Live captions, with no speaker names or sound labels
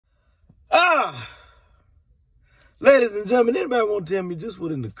Ladies and gentlemen, anybody want to tell me just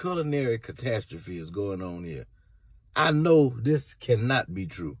what in the culinary catastrophe is going on here? I know this cannot be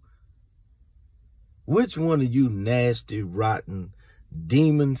true. Which one of you nasty, rotten,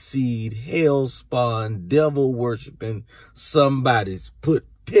 demon seed, hell spawn, devil worshiping somebody's put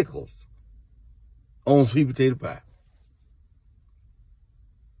pickles on sweet potato pie?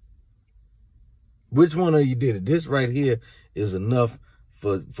 Which one of you did it? This right here is enough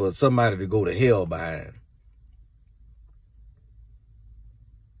for somebody to go to hell behind.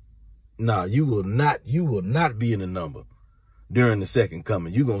 Nah, you will not be in the number during the second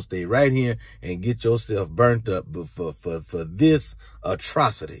coming. You're going to stay right here and get yourself burnt up for this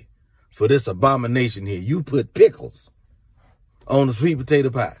atrocity, for this abomination here. You put pickles on the sweet potato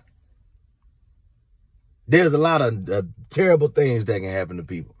pie. There's a lot of terrible things that can happen to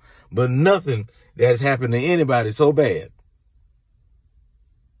people, but nothing that's happened to anybody so bad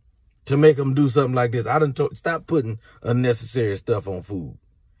to make them do something like this. Stop putting unnecessary stuff on food.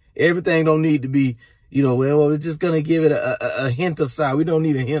 Everything don't need to be, well, we're just going to give it a hint of sour. We don't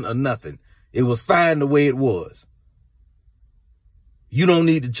need a hint of nothing. It was fine the way it was. You don't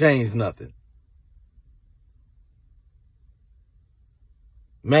need to change nothing.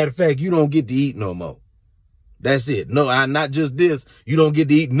 Matter of fact, you don't get to eat no more. That's it. No, not just this. You don't get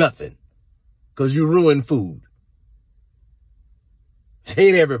to eat nothing because you ruin food.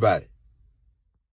 Hate everybody.